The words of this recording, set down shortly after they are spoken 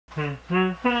Hi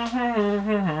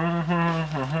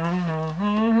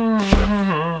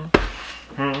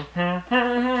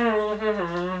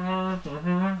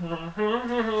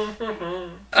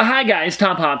guys,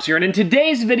 Tom Pops here, and in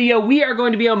today's video we are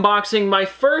going to be unboxing my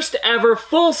first ever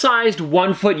full-sized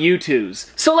 1-foot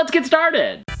Youtooz. So let's get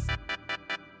started!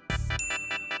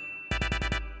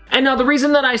 And now the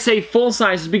reason that I say full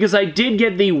size is because I did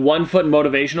get the 1-foot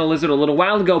motivational lizard a little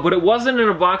while ago, but it wasn't in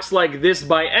a box like this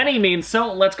by any means,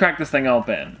 so let's crack this thing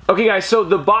open. Okay guys, so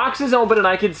the box is open and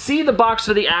I can see the box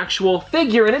for the actual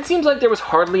figure, and it seems like there was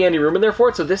hardly any room in there for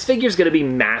it, so this figure's gonna be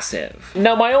massive.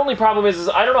 Now my only problem is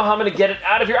I don't know how I'm gonna get it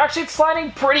out of here. Actually, it's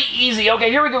sliding pretty easy. Okay,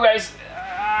 here we go guys.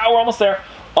 We're almost there.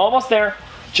 Almost there.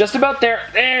 Just about there.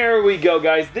 There we go,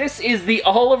 guys. This is the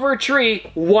Oliver Tree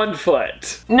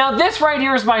 1-foot. Now, this right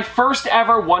here is my first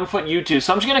ever 1-foot Youtooz,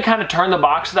 so I'm just gonna kind of turn the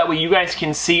box so that way you guys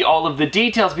can see all of the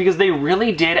details because they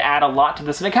really did add a lot to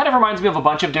this, and it kind of reminds me of a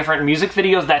bunch of different music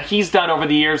videos that he's done over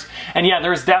the years. And yeah,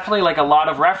 there's definitely like a lot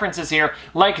of references here,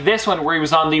 like this one where he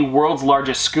was on the world's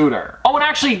largest scooter. Oh, and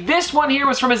actually this one here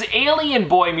was from his Alien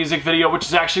Boy music video, which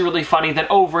is actually really funny. Then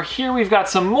over here we've got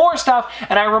some more stuff,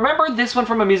 and I remember this one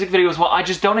from a music video as well. I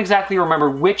just don't exactly remember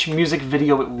which music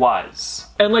video it was.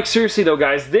 And like seriously though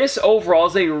guys, this overall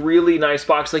is a really nice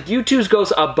box. Like Youtooz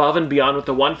goes above and beyond with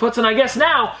the 1-foots, and I guess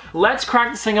now let's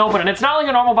crack this thing open. And it's not like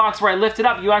a normal box where I lift it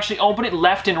up, you actually open it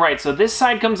left and right. So this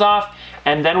side comes off,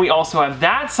 and then we also have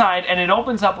that side, and it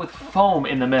opens up with foam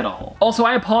in the middle. Also,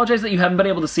 I apologize that you haven't been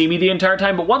able to see me the entire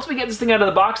time, but once we get this thing out of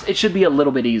the box, it should be a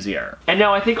little bit easier. And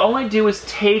now I think all I do is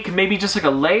take maybe just like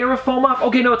a layer of foam off.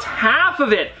 Okay, no, it's half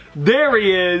of it. There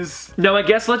he is. Now I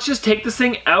guess let's just take this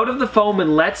thing out of the foam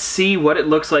and let's see what it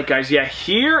looks like, guys. Yeah,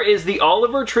 here is the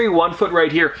Oliver Tree 1-foot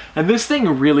right here, and this thing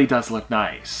really does look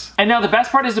nice. And now the best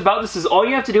part is about this is all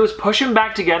you have to do is push them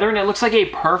back together, and it looks like a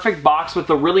perfect box with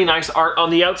the really nice art on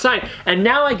the outside. And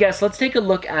now I guess let's take a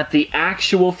look at the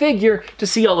actual figure to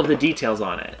see all of the details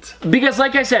on it. Because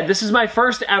like I said, this is my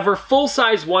first ever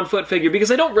full-size 1-foot figure,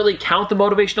 because I don't really count the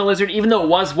motivational lizard, even though it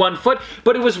was 1 foot,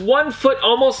 but it was 1 foot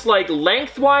almost like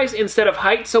lengthwise instead of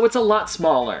height, so it's a lot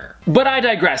smaller. But I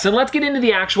digress, and let's get into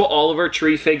the actual Oliver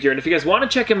Tree figure. And if you guys want to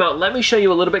check him out, let me show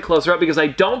you a little bit closer up, because I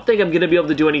don't think I'm going to be able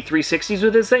to do any 360s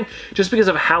with this thing, just because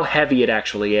of how heavy it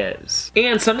actually is.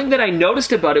 And something that I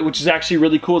noticed about it, which is actually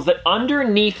really cool, is that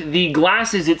underneath the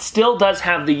glasses, it still does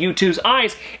have the Youtooz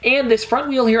eyes, and this front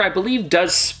wheel here, I believe,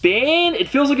 does spin. It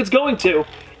feels like it's going to.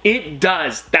 It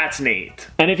does. That's neat.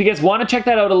 And if you guys want to check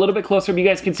that out a little bit closer, you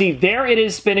guys can see there it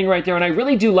is spinning right there, and I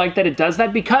really do like that it does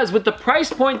that, because with the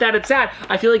price point that it's at,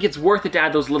 I feel like it's worth it to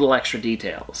add those little extra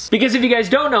details. Because if you guys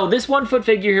don't know, this 1-foot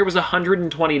figure here was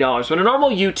 $120. When a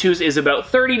normal Youtooz is about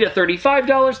 $30 to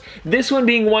 $35, this one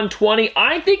being $120,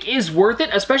 I think is worth it,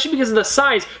 especially because of the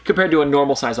size compared to a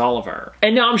normal size Oliver.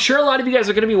 And now I'm sure a lot of you guys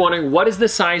are going to be wondering, what is the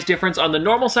size difference on the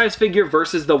normal size figure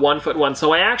versus the 1-foot one?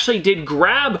 So I actually did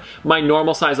grab my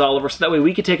normal size Oliver so that way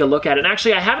we could take a look at it. And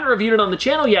actually, I haven't reviewed it on the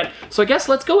channel yet, so I guess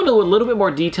let's go into a little bit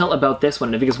more detail about this one.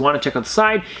 And if you guys want to check out the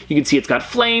side, you can see it's got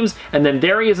flames, and then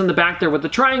there he is in the back there with the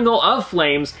triangle of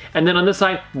flames, and then on this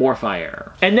side, more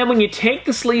fire. And then when you take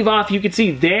the sleeve off, you can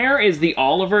see there is the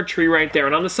Oliver Tree right there.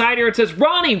 And on the side here, it says,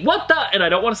 Ronnie, what the? And I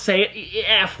don't want to say it,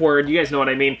 F word, you guys know what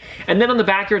I mean. And then on the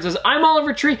back here, it says, I'm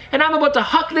Oliver Tree, and I'm about to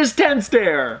huck this tent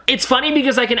stair. It's funny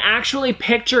because I can actually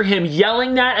picture him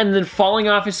yelling that and then falling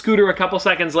off his scooter a couple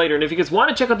seconds later. And if you guys want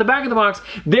to check out the back of the box,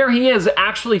 there he is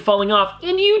actually falling off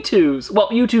in Youtooz. Well,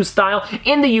 Youtooz style,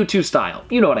 in the Youtooz style.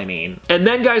 You know what I mean. And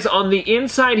then guys, on the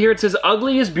inside here, it says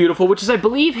Ugly is Beautiful, which is I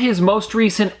believe his most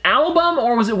recent album,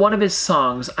 or was it one of his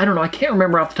songs? I don't know, I can't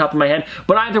remember off the top of my head,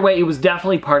 but either way, it was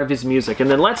definitely part of his music.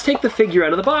 And then let's take the figure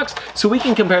out of the box so we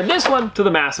can compare this one to the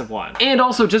massive one. And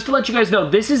also, just to let you guys know,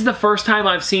 this is the first time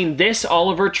I've seen this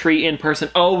Oliver Tree in person.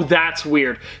 Oh, that's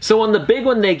weird. So on the big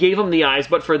one, they gave him the eyes,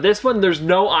 but for this one, there's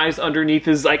no eyes underneath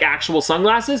his like actual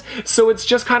sunglasses, so it's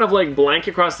just kind of like blank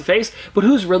across the face, but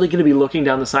who's really going to be looking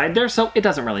down the side there, so it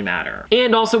doesn't really matter.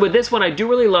 And also with this one, I do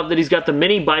really love that he's got the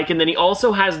mini bike, and then he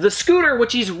also has the scooter,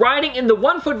 which he's riding in the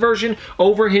 1-foot version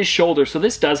over his shoulder, so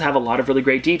this does have a lot of really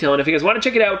great detail. And if you guys want to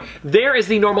check it out, there is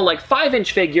the normal like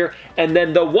 5-inch figure, and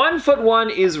then the 1-foot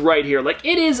one is right here. Like,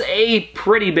 it is a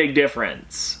pretty big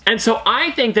difference. And so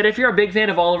I think that if you're a big fan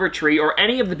of Oliver Tree or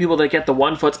any of the people that get the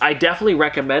 1 foots, I definitely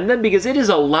recommend them because it is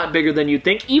a lot bigger than you'd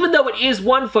think. Even though it is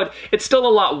 1 foot, it's still a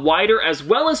lot wider as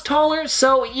well as taller,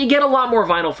 so you get a lot more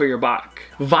vinyl for your buck.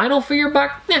 Vinyl for your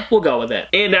buck? We'll go with it.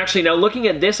 And actually, now looking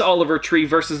at this Oliver Tree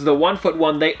versus the 1 foot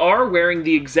one, they are wearing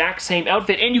the exact same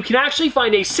outfit, and you can actually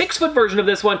find a 6 foot version of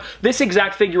this one, this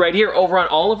exact figure right here, over on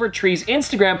Oliver Tree's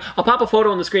Instagram. I'll pop a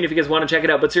photo on the screen if you guys want to check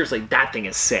it out, but seriously, that thing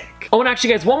is sick. Oh, and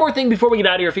actually, guys, one more thing before we get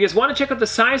out of here. If you guys want to check out the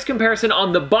size comparison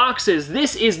on the boxes,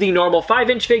 this is the normal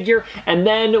 5-inch figure, and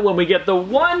then when we get the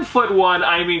 1 foot one,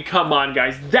 I mean, come on,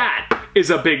 guys, that is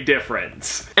a big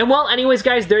difference. And well, anyways,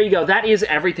 guys, there you go. That is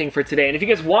everything for today. And if you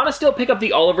guys want to still pick up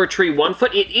the Oliver Tree 1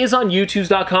 foot, it is on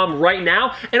Youtooz.com right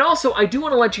now. And also, I do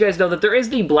want to let you guys know that there is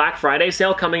the Black Friday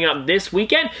sale coming up this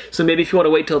weekend. So maybe if you want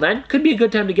to wait till then, could be a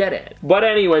good time to get it. But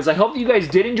anyways, I hope that you guys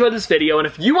did enjoy this video. And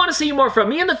if you want to see more from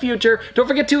me in the future, don't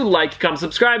forget to like, comment,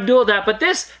 subscribe, do all that. But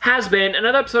this has been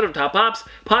another episode of Top Pops.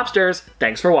 Popsters,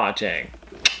 thanks for watching.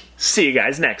 See you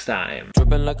guys next time.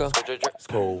 Dripping like a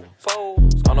school.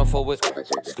 On a forward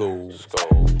school.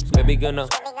 Baby gonna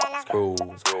screw.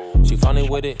 She funny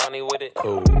with it.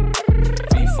 Cool.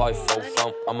 V5 full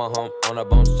thump. I'm a hump on a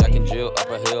bounce. Jack and Jill up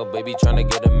a hill. Baby tryna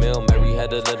get a meal. Mary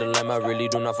had a little lamb. I really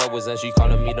do not fuck with. And she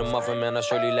calling me the muffin man. I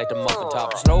surely like the muffin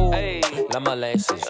top. Snow. Like my lashes.